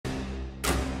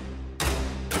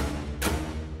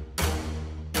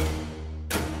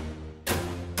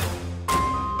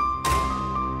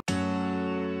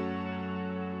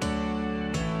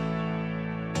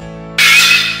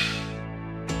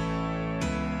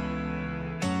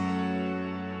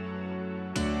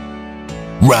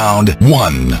Round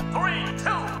 1. 3, 2,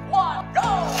 1, go!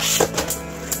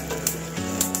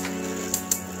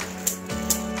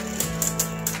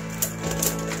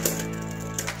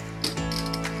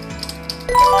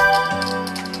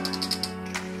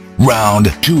 Round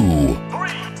 2.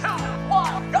 3, 2,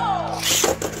 1, go!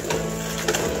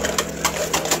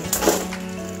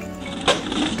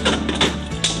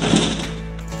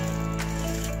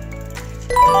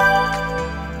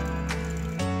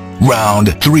 Round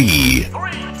 3. 3,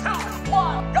 2,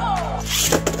 1, go!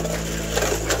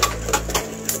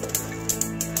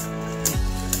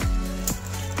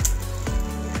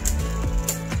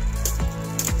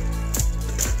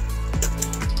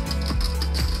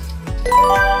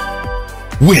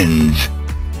 Wins.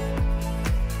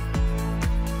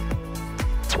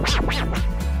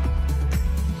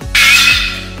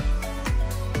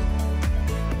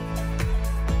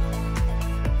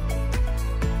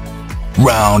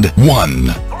 Round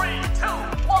 1. 3, 2,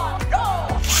 1, go!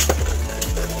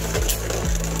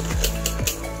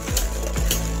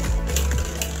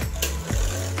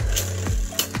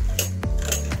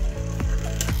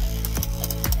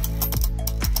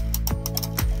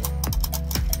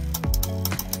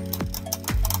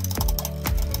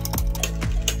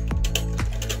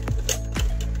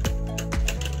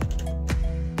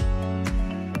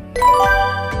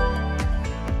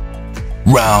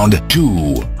 Round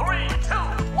 2. 3, 2,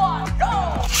 1, go!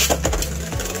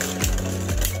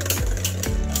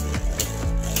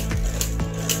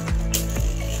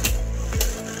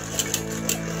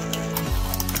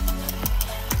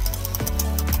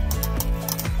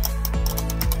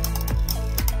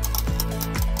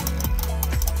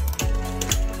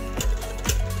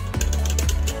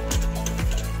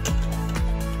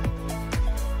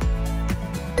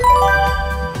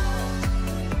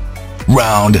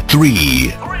 Round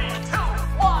 3. 3, 2,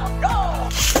 1, go!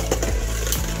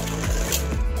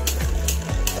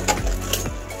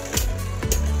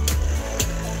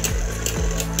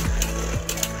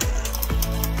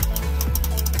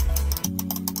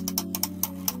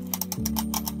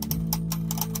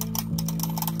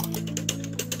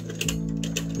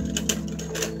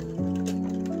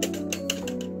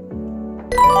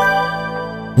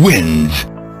 Wins.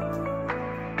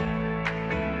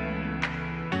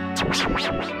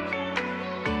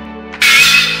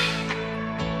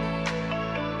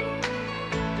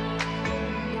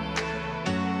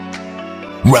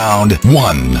 Round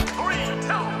 1. 3,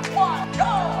 2, 1,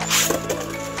 go!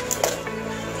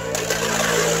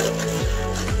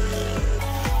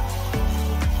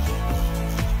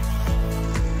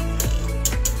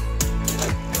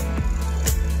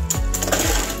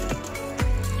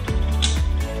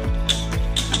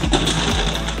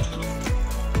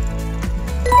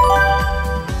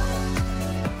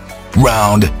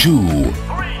 Round 2. 3,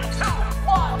 2,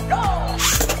 1, go!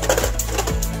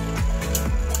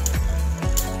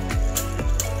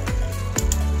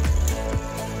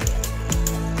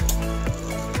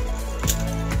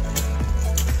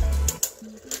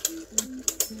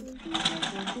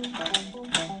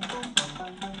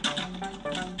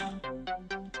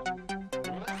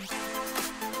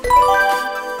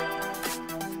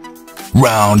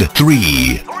 Round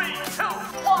 3. 3, 2,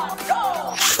 1, go!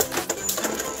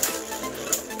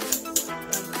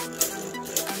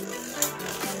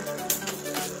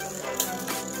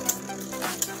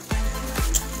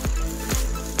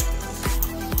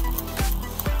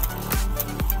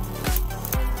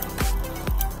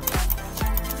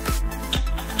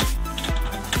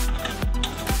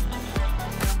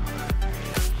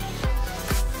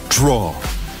 Draw.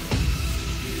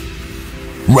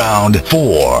 Round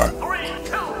 4. 3,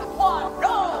 2, 1,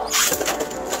 go!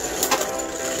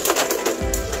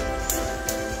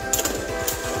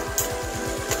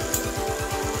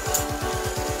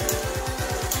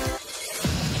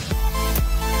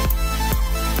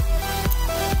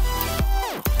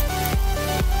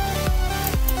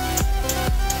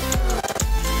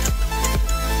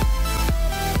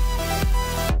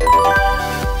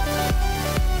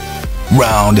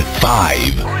 Round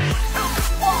 5. 3, 2,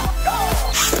 1, go!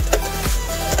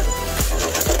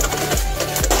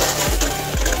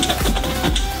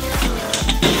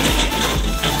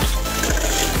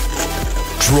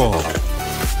 Draw.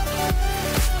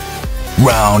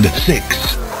 Round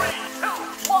 6. 3, 2,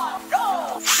 1, go!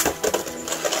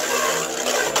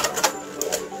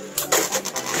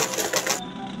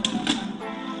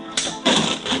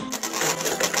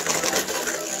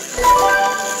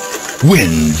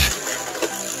 Wins.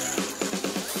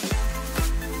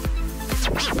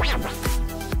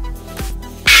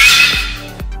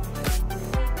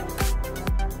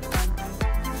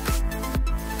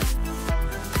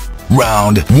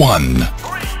 Round 1.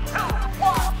 3,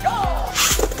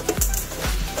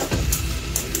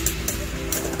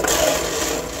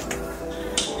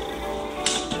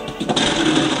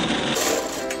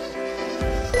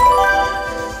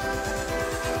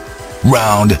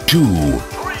 Round 2.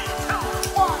 3, 2,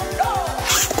 1, go!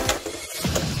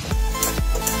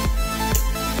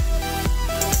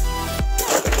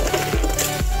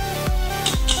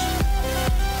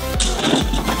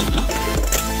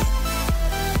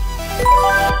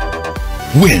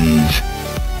 Wins.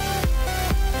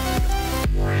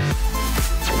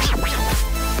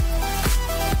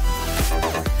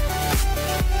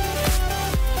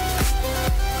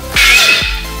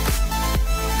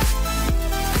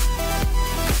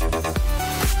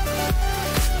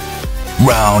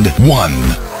 Round 1.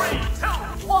 3, 2,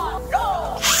 1,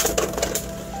 go!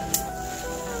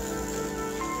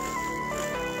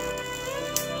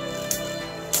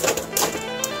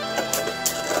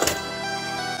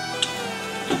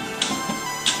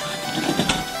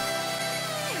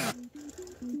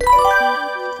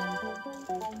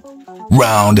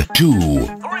 Round 2. 3,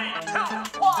 2,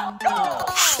 1, go!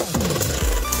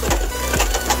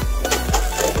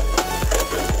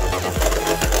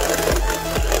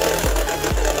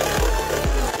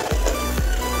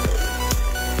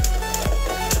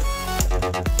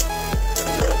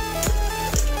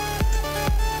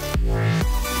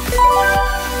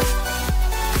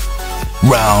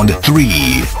 Round 3.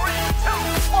 3, 2,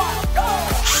 1, go!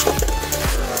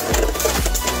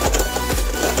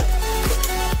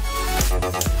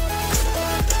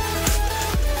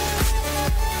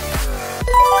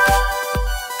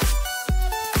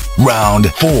 Round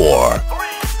 4. 3,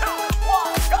 2,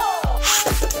 1, go!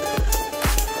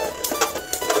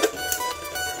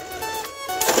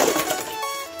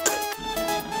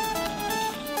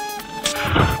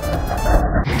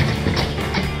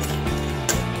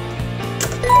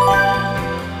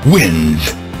 Wins.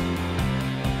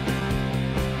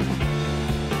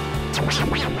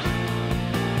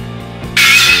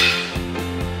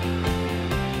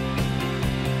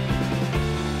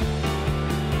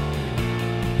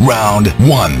 Round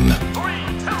 1. 3,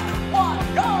 2,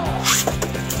 1, go!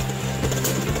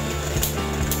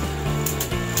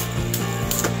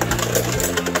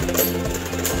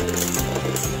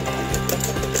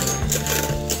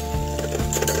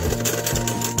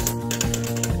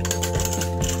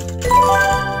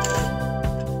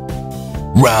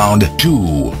 Round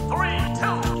 2. 3,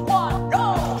 2, 1, go!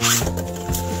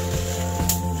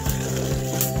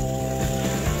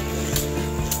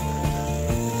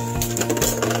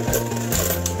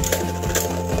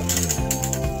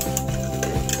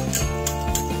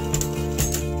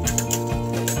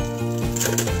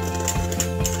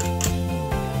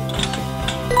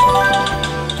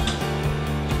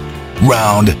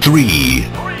 Round 3. 3,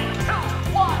 2,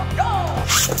 1, go!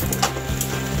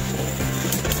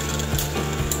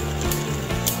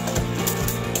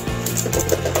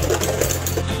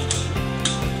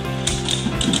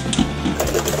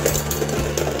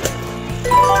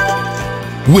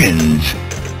 Wins.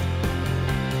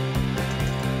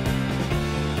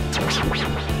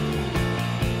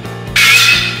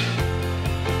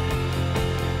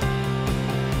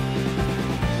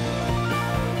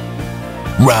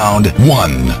 Round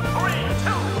 1. 3,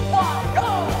 2, 1, go!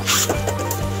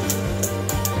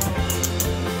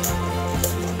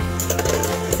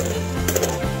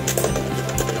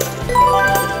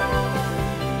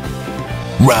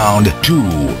 Round 2. 3,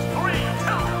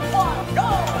 2, 1, go!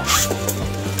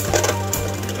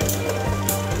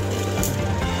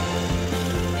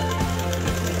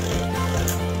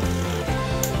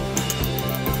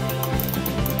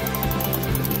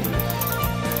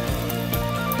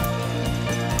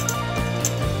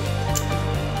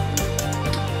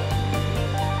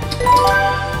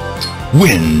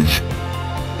 Wins.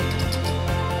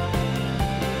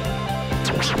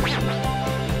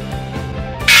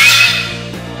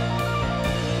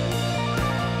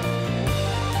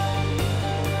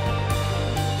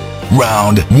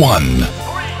 Round 1. 3,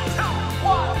 2,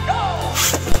 1, go!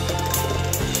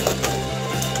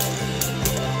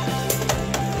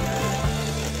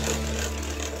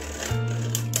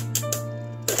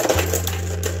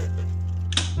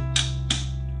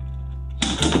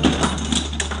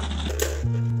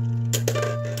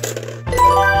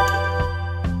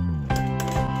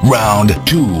 Round 2.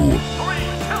 3,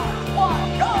 2,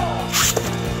 1, go!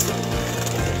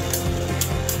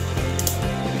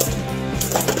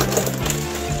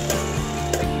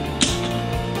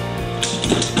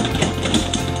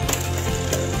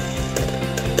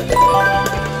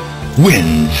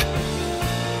 Wins.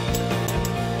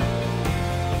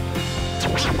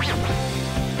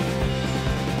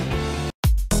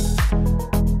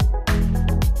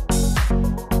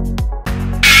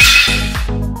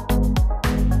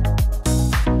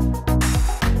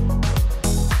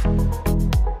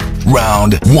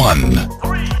 Round 1.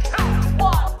 3, 2,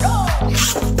 1, go!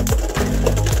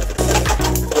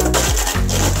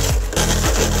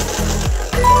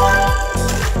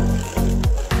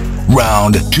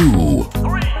 Round 2.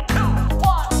 3, 2,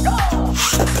 1, go!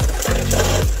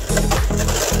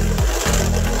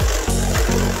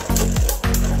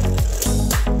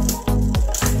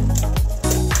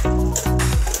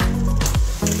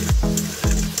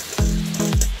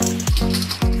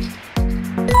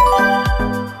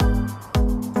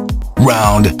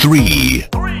 Round 3.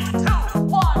 3, 2,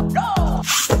 1, go!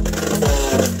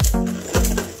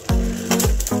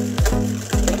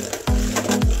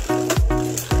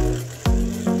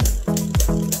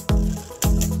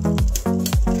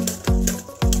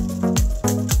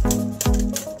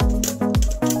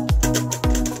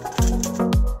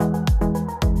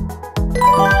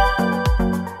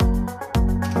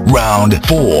 Round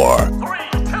 4.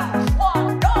 3, 2,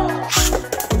 1, go!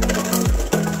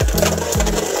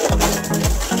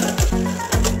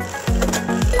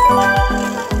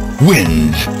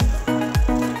 Wins.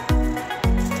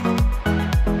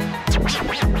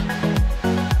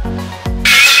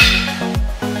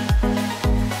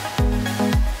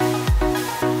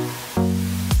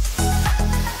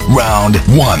 Round 1.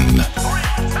 3,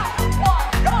 2,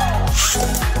 1, go!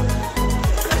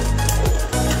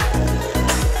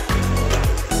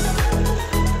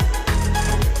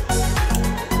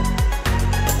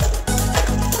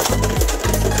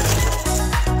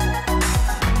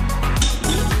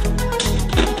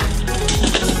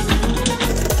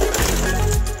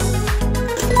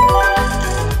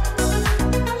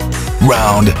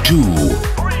 Round 2.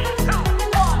 3, 2,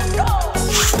 1, go!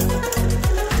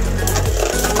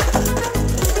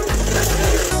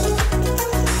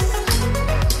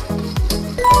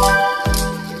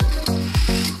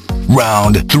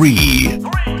 Round 3.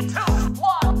 3, 2,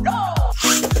 1, go!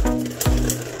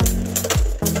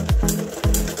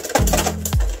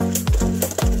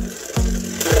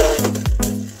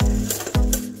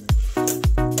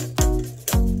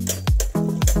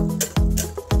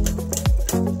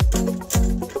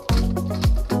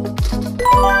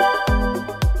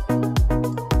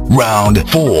 Round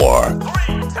 4.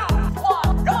 3, 2,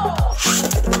 1, go!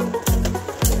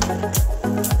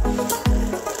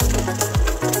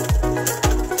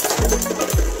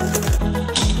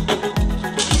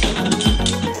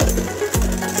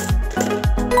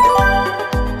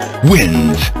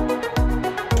 Wins.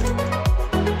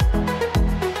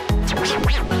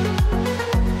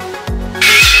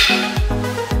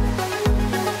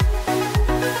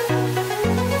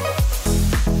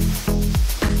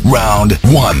 Round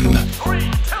 1.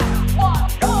 3, 2, 1,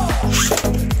 go!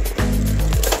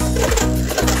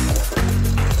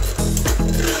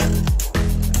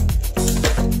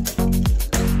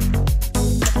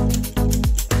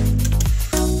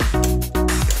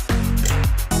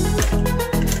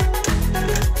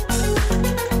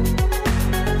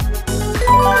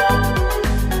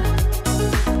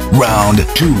 Round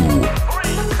 2.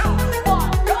 3, 2,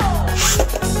 1, go!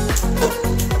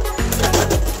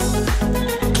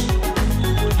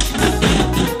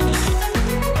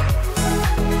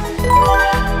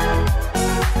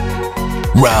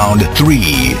 Round 3.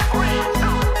 3,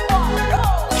 2, 1, go!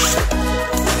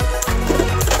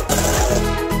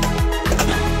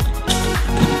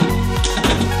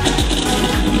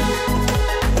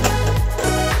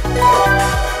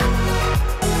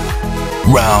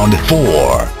 Round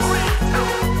 4. 3,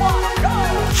 2, 1, go!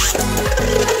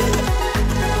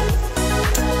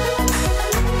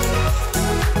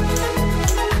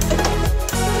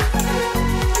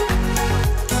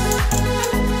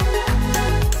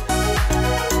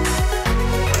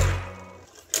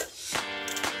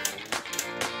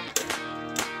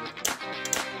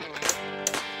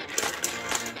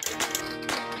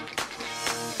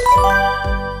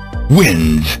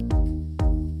 Wins.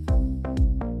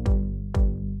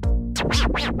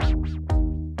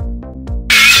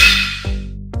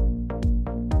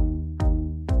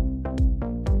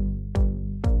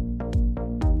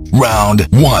 Round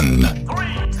 1. 3,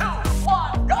 2,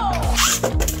 1, go!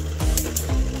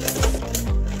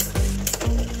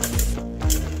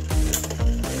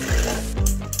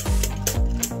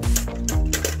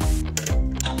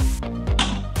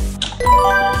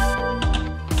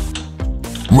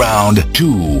 Round 2.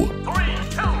 3,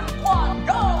 2, 1,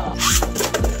 go!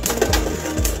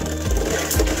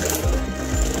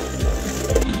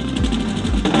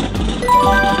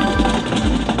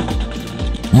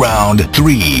 Round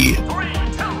 3. 3,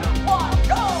 2, 1,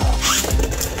 go!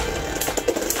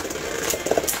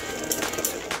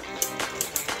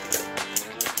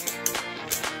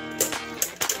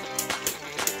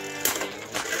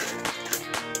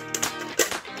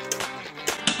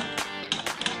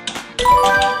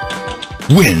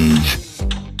 Wins.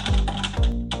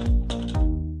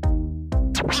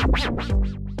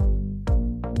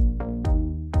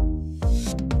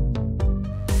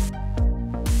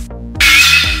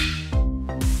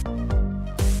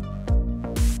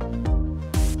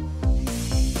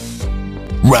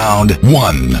 Round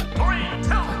 1. 3,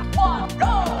 2, 1,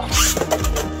 go!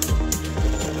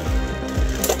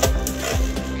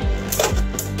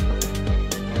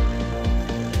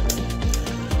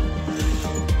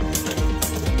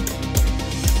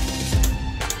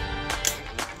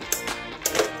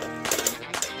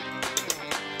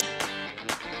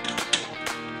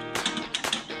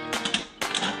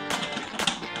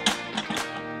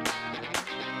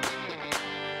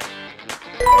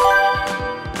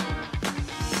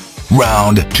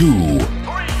 Round 2. 3,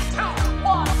 2,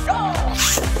 1, go!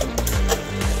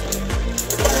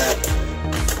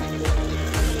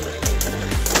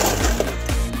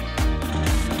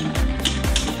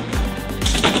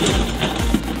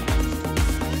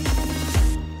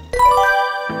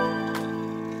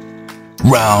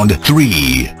 Round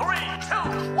 3. 3,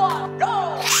 2, 1,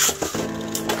 go!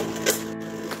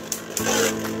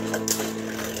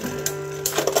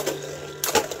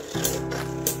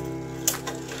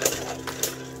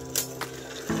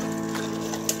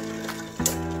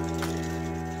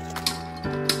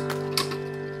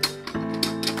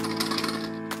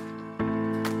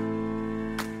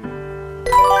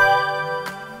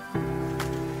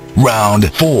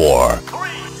 Round 4. 3,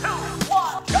 2,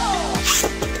 1, go!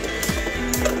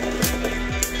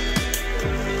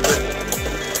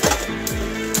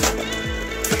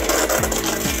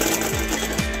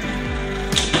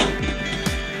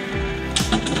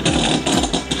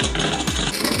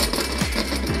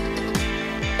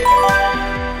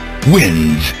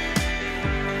 Wins.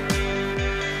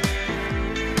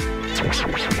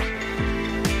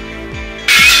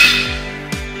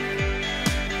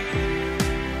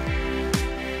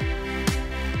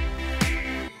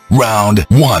 Round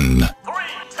 1. 3,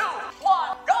 2,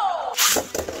 1, go!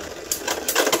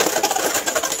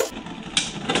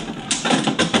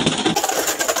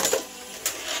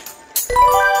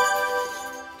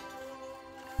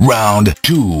 Round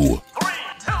 2. 3,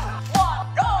 2,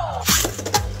 1, go!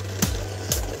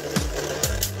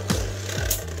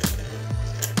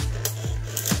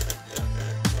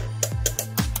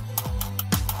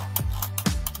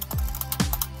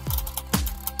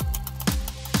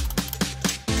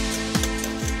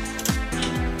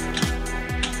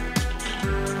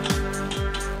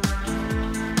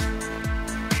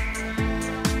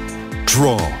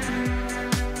 Draw.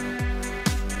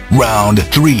 Round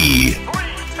 3. 3,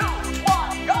 2,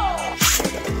 1, go!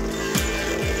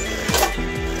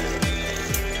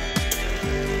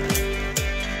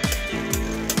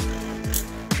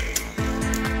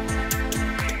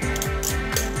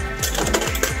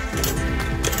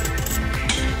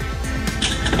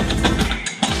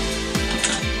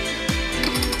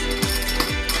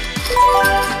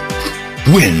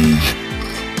 Wins.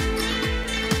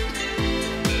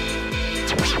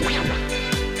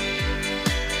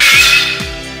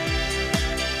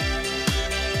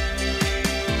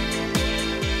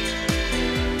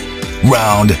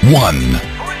 Round 1.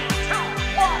 3, 2,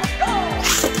 1, go!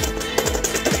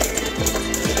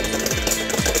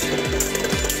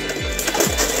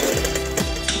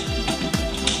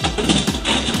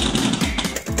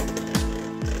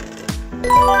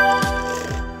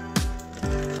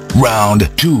 Round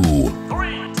 2.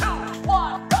 3, 2,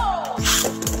 1, go!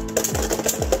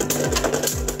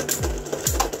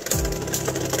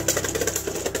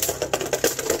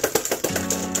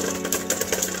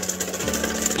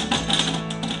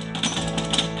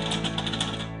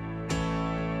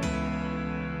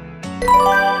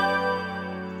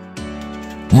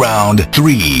 Round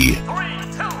 3. 3,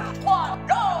 2, 1,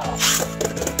 go!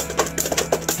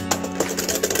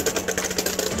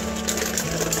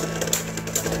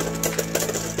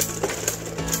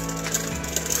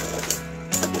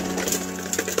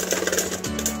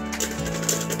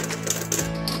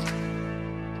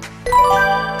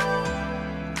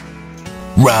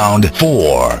 Round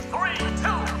 4. 3, 2,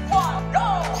 1, go!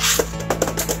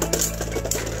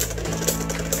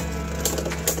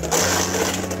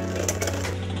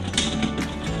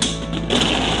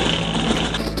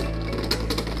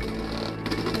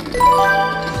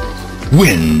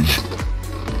 Wins.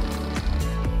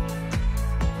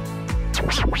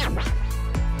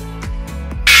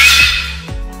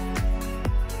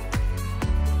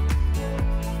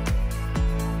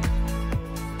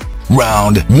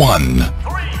 Round 1. 3,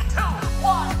 2,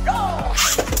 1, go!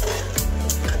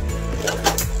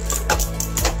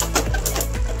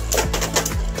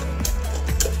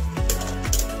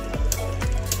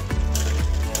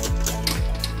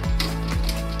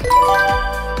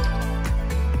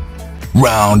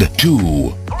 Round 2.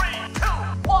 3, 2,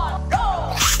 1,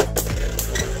 go!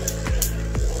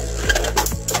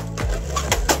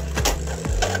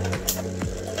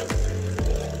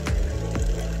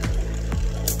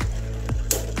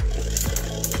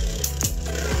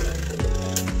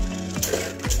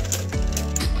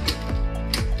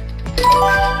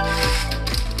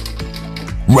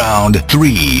 Round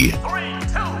 3. 3,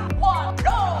 2, 1,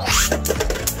 go!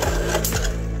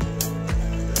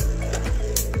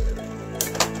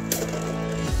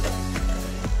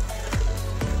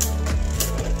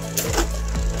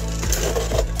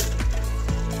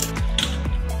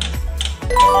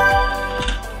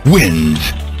 Wins.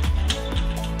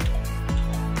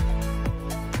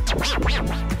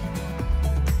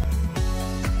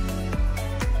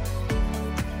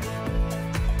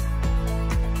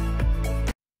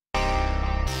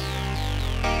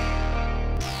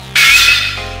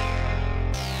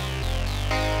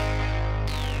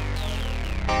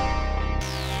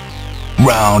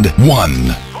 Round 1.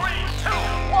 3, 2,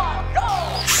 1, go!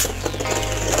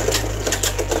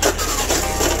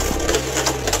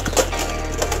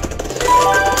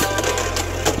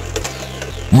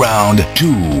 Round 2. 3,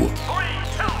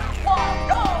 2, 1,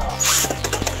 go!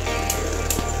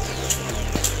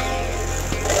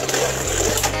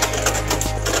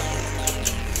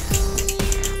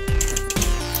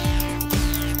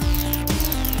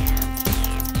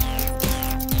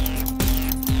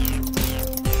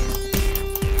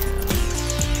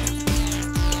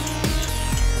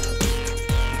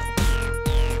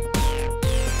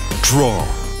 Draw.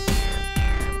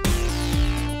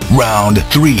 Round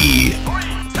 3. 3,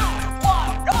 2,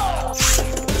 1, go!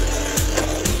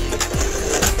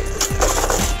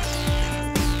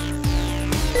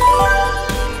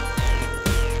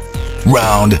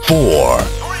 Round 4.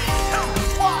 3, 2,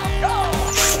 1, go!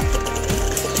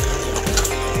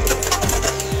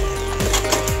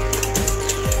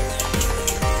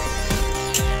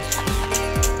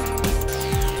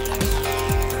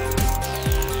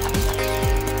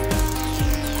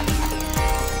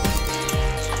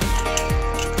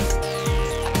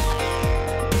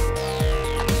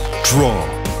 Draw.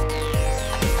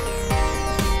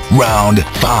 Round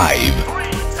 5.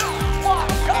 3, 2, 1,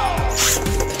 go!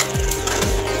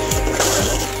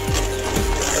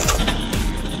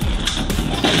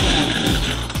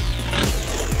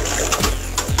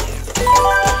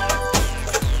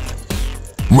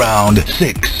 Round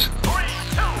 6. 3,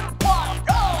 2, 1,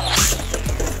 go!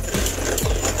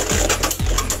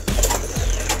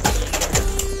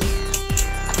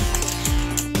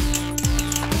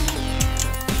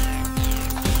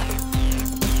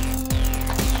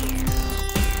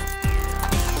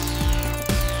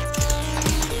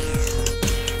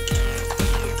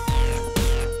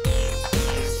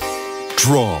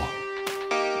 Draw.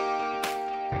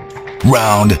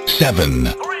 Round 7.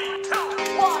 3, 2,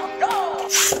 1, go!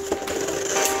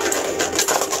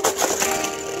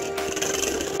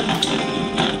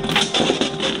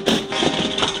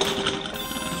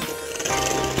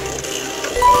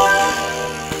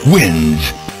 Wins.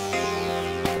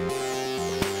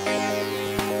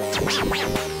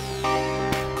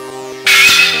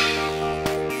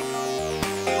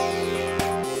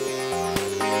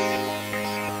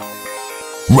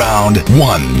 Round 1.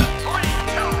 3,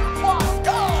 2, 1,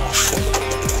 go!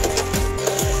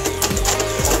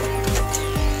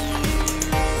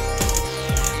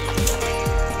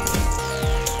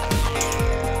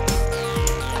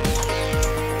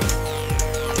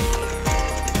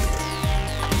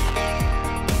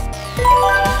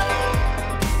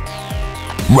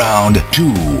 Round 2.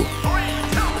 3,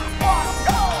 2, 1,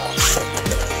 go!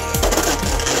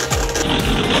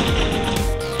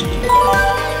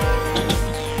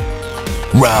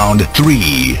 Round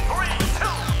 3. 3, 2,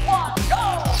 1, go!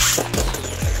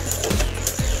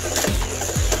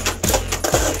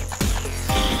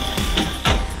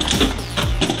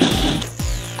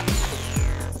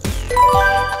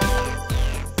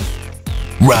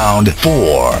 Round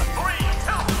 4. 3,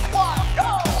 2, 1, go!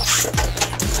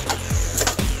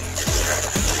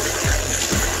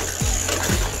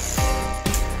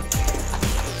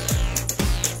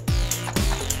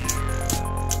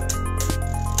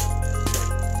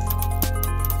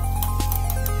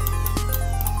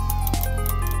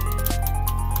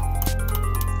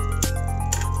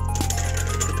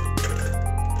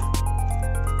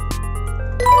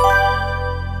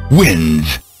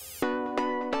 Wins.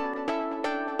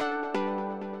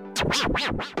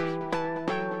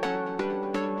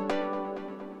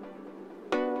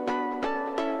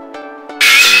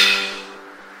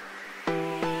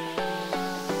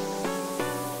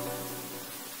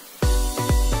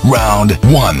 Round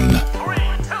 1. 3,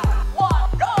 2, 1,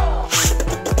 go!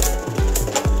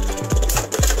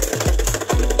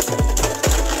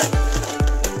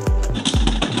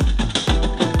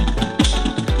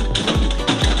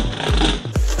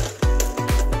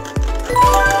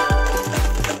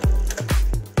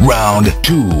 Round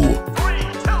 2. 3,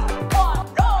 2, 1,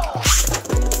 go!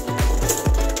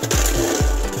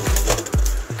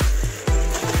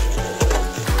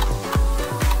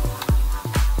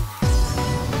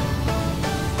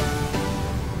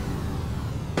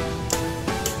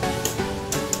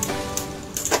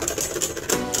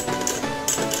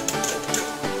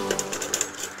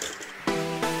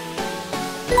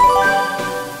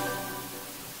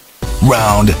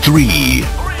 Round 3.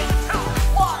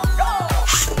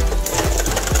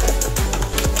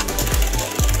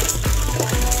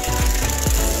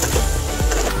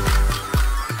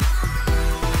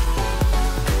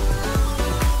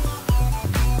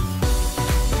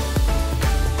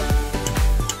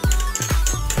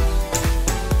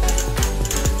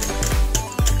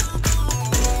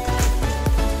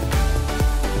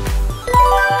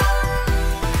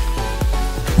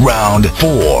 Round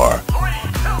 4.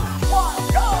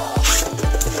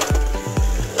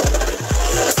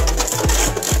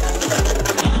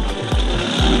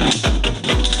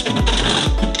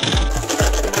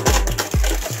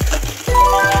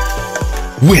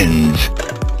 Wins.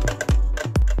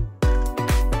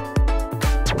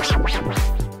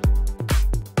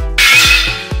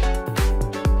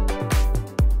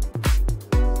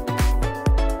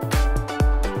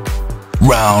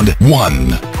 Round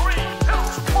 1.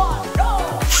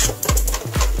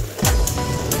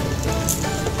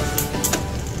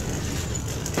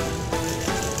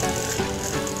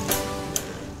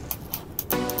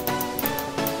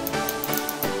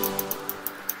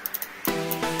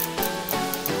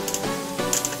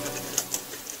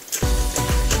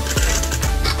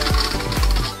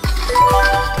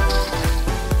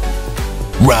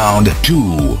 Round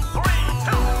 2.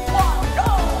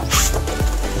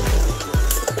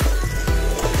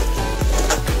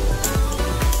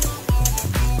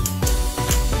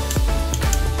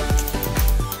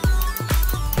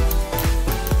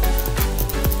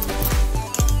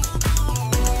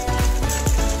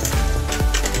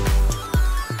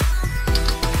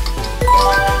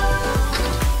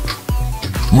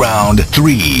 Round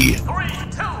 3.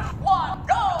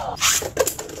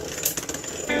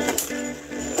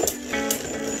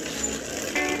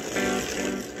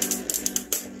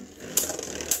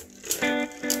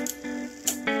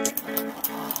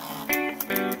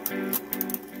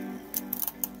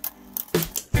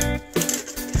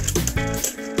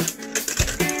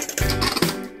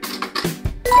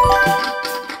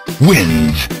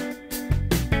 Wins.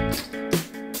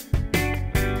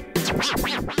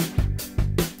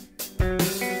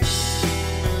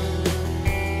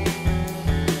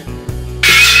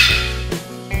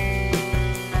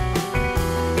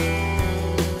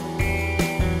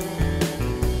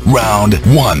 Round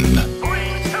 1.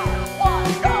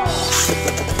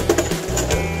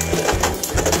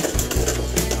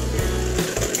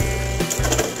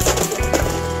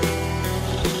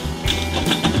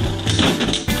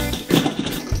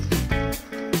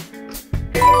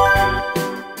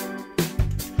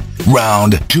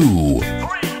 Round 2.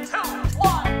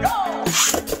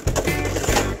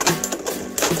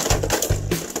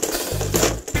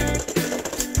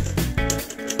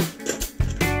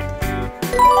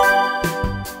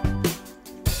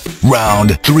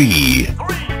 Round 3.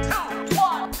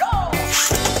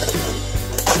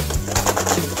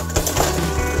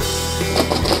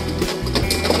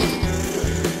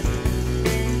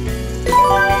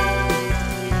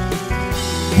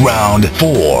 Round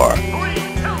 4.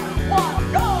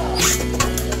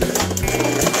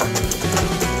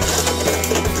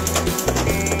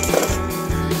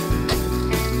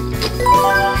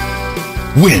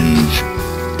 Wins.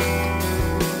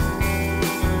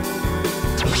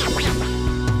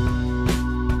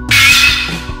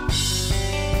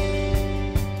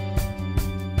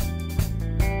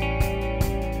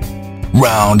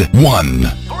 Round 1.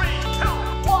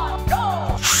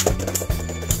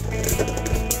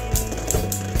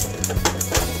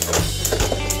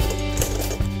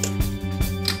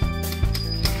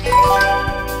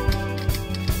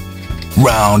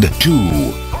 Round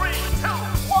 2.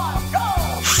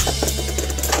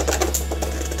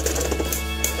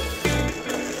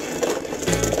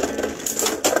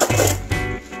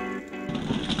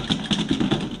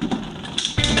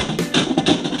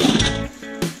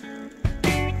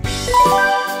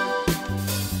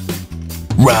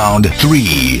 Round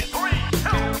 3.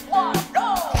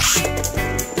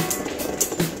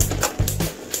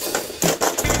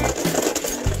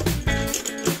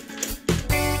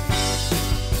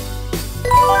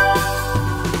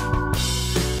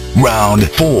 Round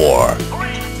 4.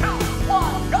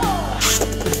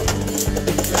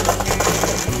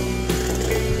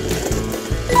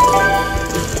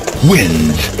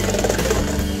 Wins.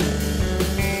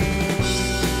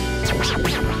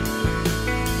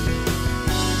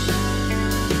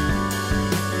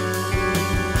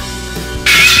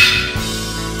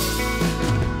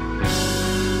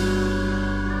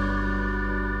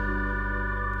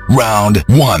 Round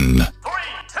 1.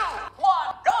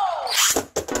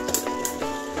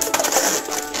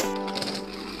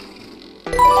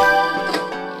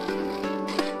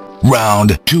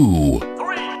 Round 2.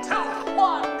 3, 2,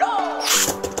 1, go!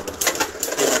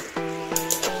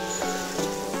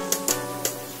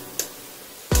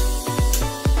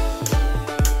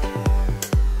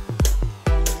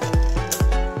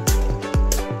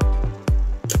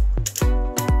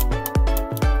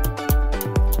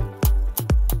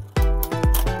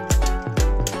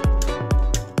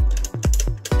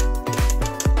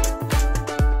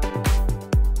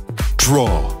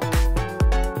 Draw.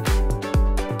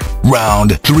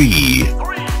 Round 3. 3, 2,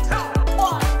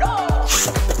 1, go!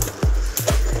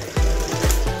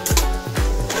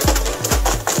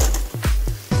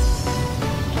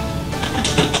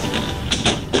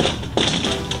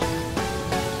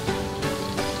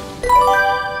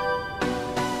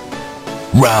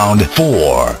 Round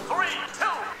 4. 3, 2,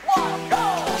 1, go!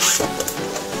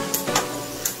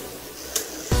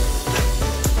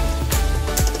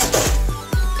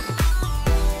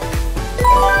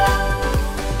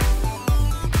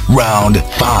 Round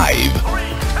 5.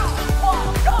 3, 2,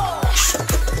 1, go!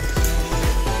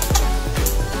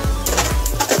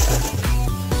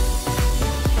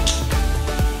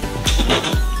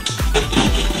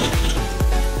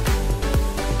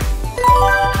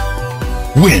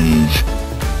 Wins.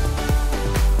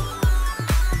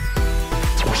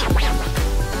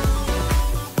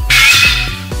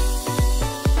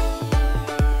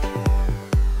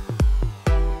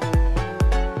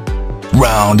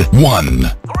 Round 1.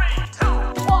 3, 2,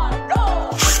 1, go!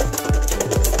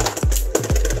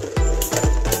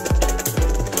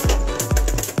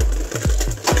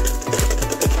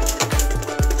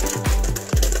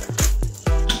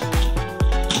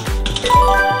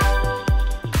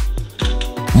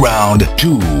 Round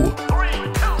 2. 3,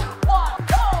 2, 1,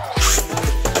 go!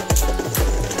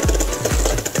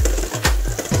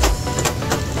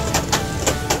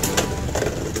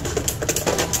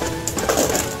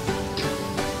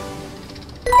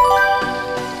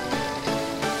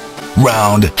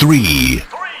 Round 3. 3,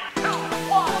 2,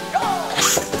 1, go!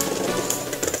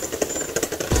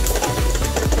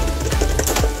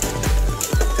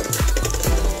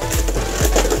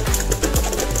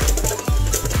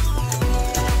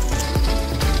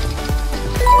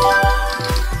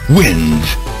 Wins.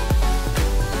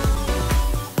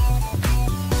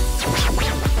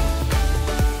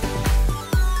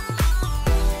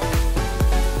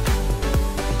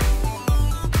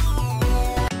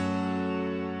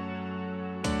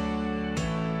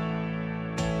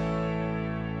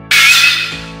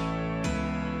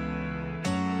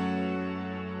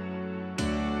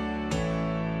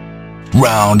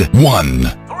 Round 1.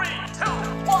 3, 2,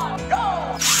 1, go!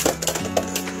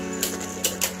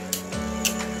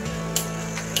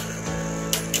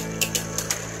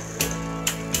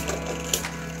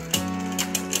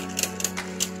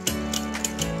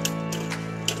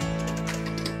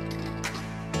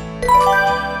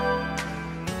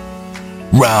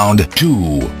 Round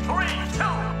 2. 3, 2,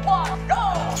 1, go!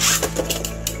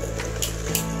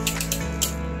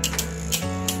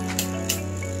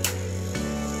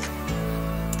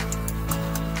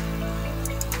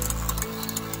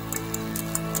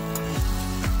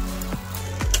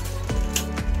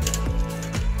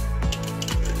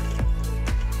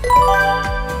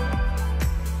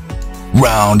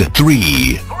 Round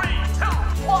 3. 3, 2,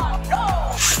 1, go!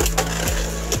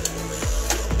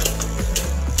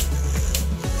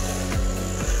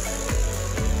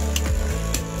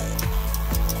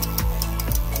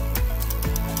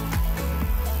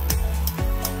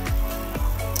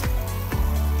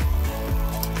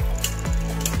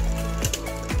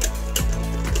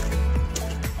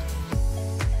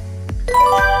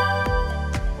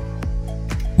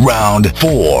 Round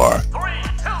 4. 3,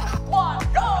 2, 1,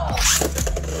 go!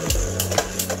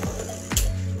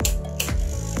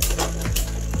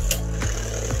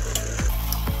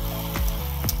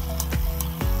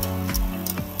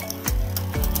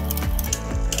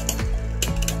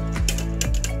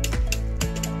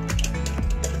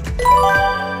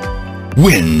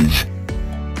 Wins.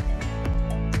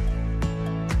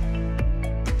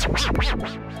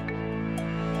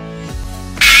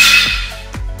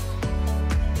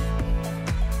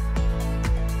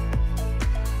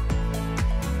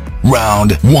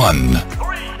 Round 1.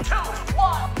 3, 2,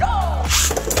 1, go!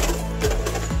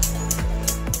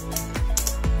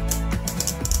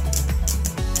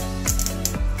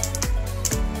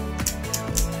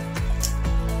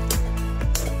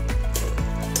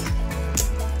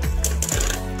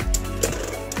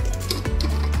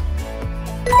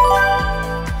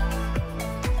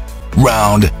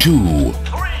 Round 2.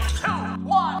 3, 2,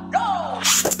 1, go!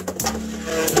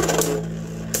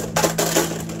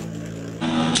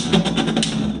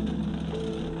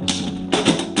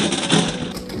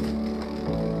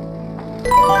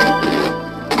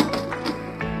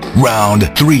 Round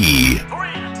 3. 3,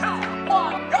 2,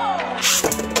 1, go!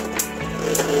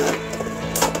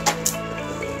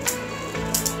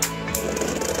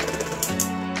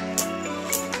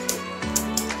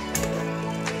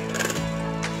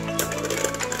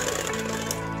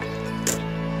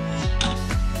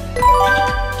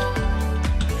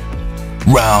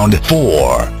 Round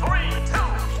 4. 3, 2,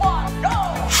 1, go!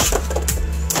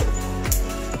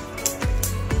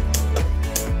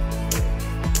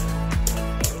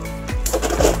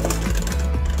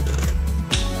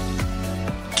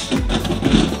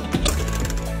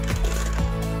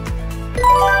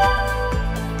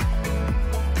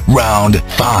 Round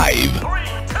 5. 3,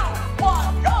 2,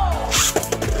 1, go!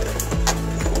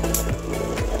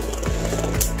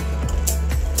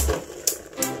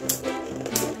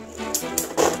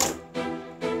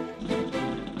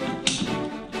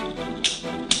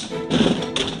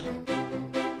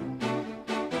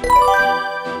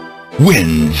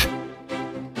 Wins.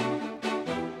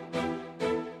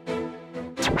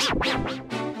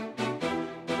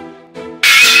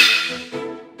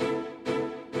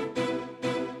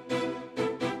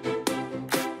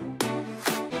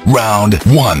 Round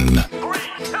 1. 3,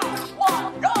 2,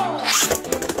 1, go!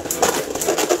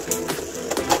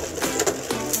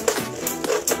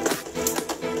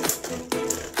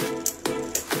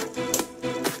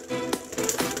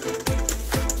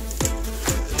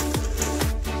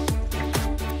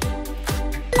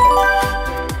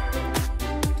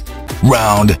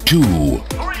 Round 2. 3,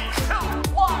 2,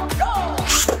 1, go!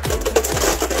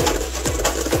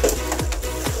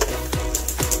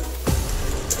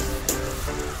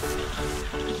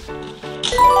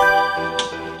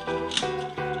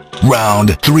 Round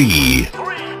 3. 3,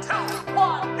 2,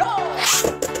 1, go!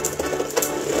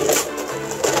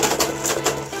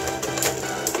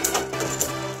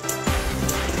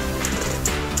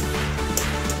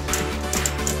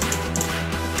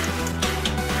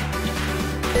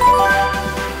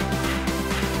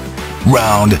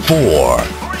 Round 4.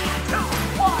 3, 2,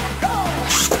 1, go!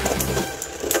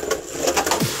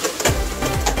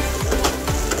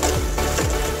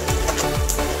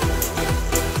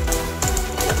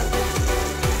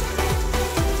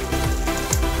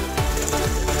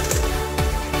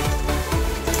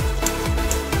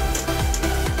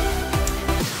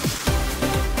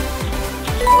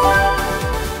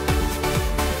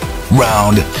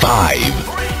 Round 5.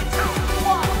 3, 2,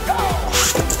 1, go!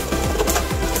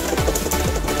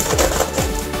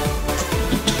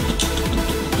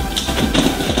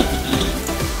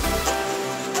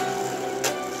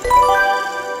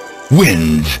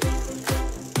 Wins.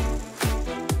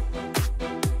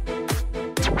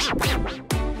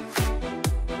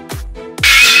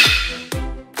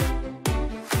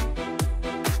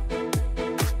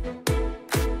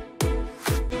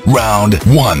 Round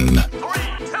 1. 3,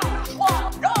 2,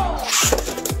 1, go!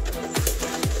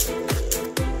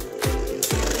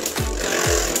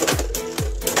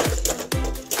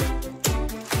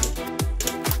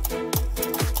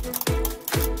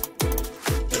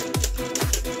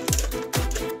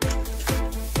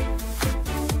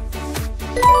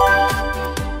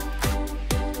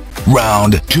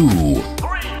 Round 2.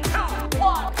 3, 2,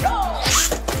 1, go!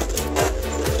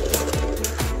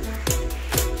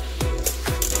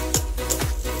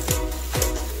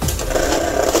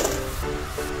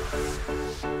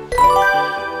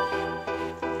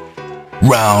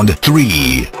 Round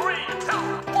 3. 3, 2,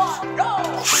 1, go!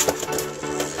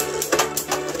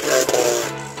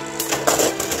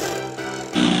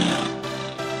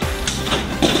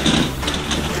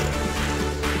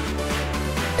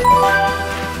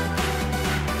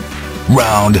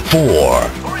 Round 4.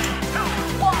 3, 2,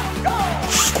 1, go!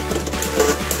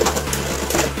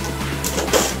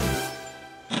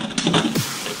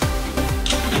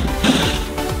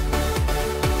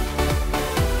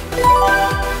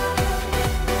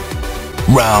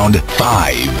 Round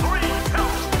 5. 3, 2,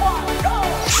 1, go!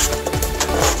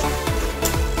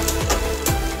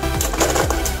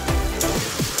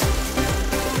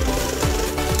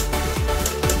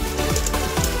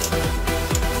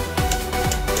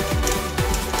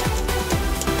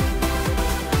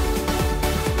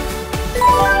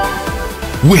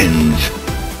 Wins.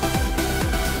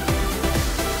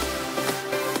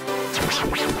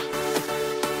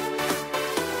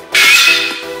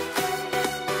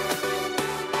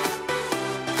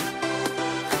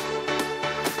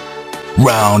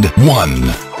 Round 1.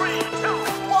 3, 2,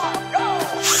 1, go!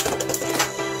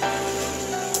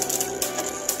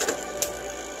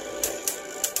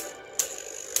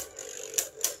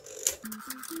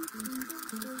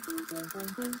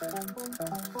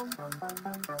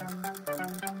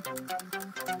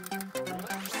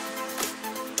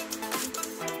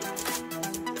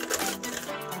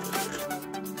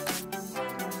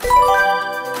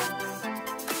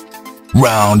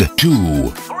 Round 2.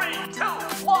 3, 2,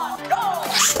 1, go!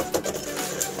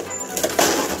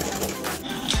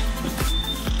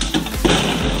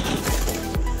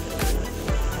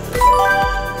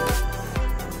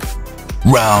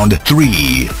 Round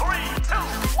 3. 3, 2,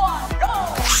 1, go!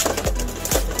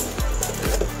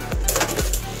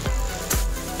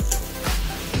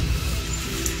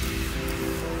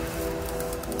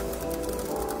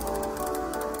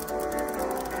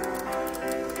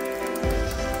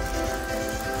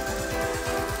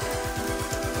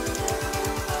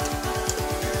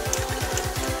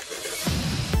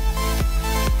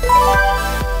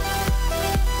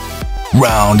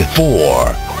 Round 4.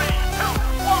 3, 2,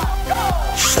 1, go!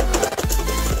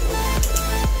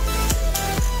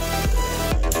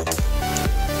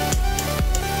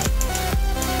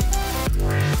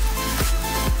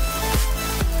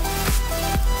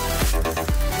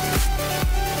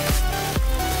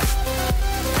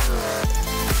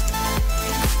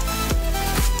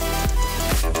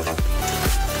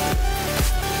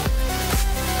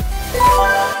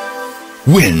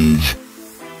 Wins.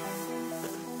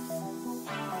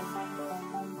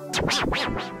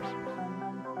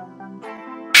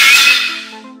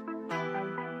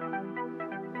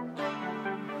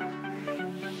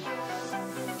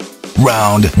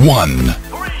 Round 1.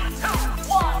 3, 2,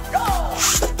 1, go!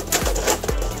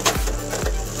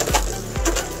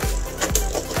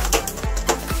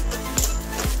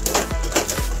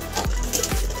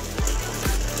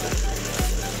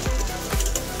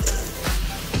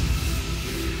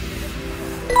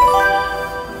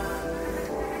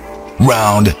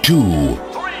 Round 2.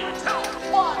 3, 2,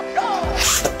 1, go!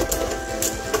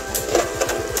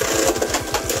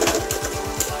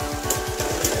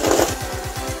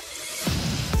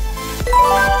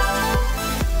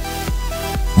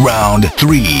 Round 3.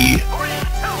 3,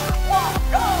 2,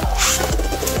 1, go!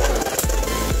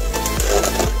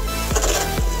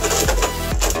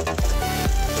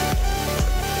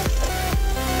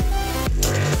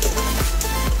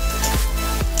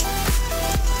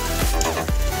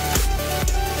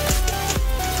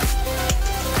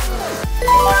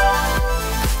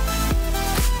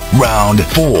 Round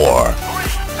 4.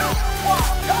 3, 2,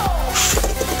 1, go!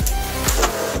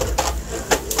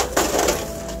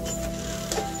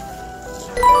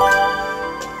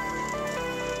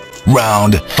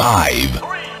 Round 5. 3,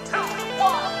 2,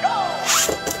 1, go!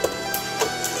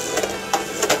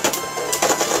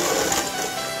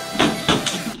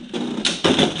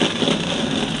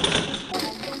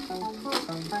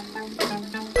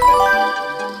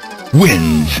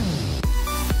 Wins.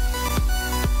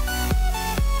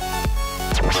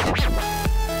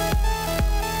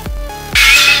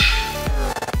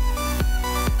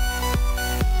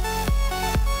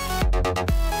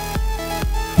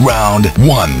 Round 1.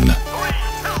 3,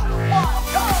 2, 1,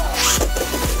 go!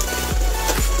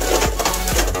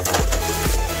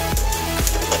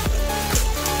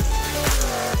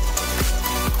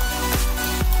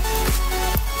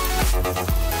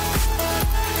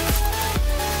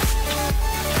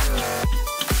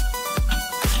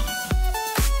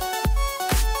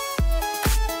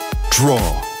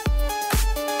 Draw.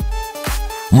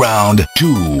 Round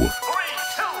 2. 3, 2,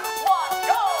 1,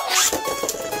 go!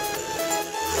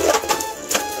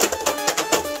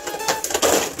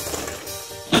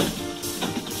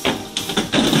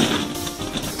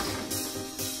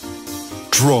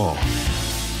 Draw.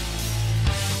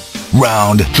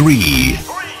 Round 3.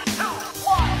 3, 2,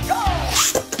 1, go!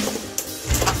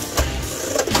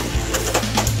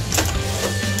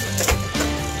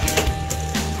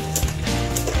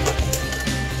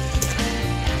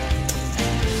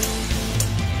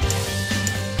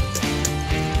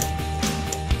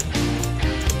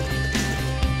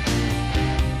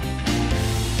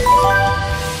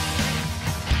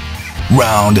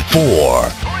 Round 4.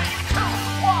 3, 2,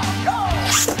 1, go!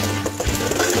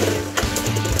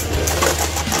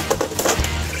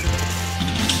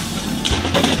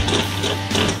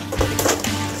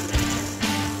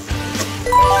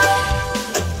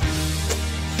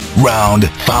 Round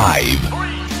 5.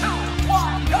 3, 2,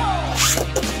 1, go!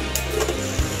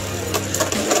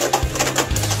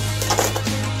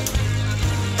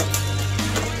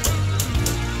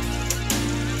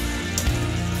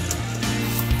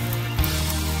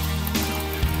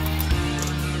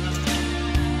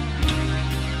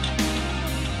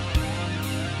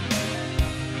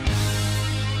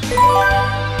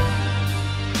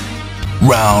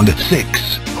 Round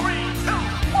 6. 3, 2,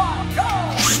 1, go!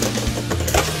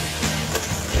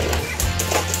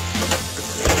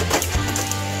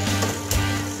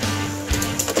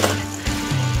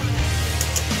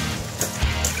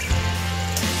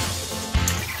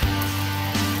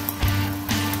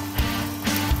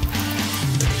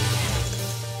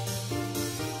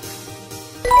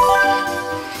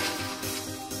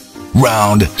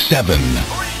 Round 7. 3,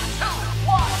 2,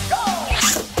 1,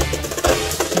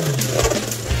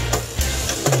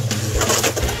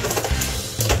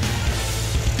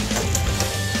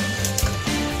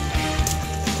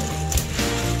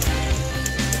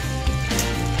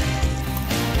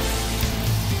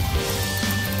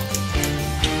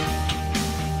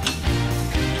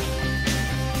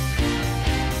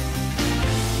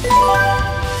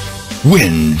 go!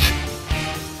 Wins.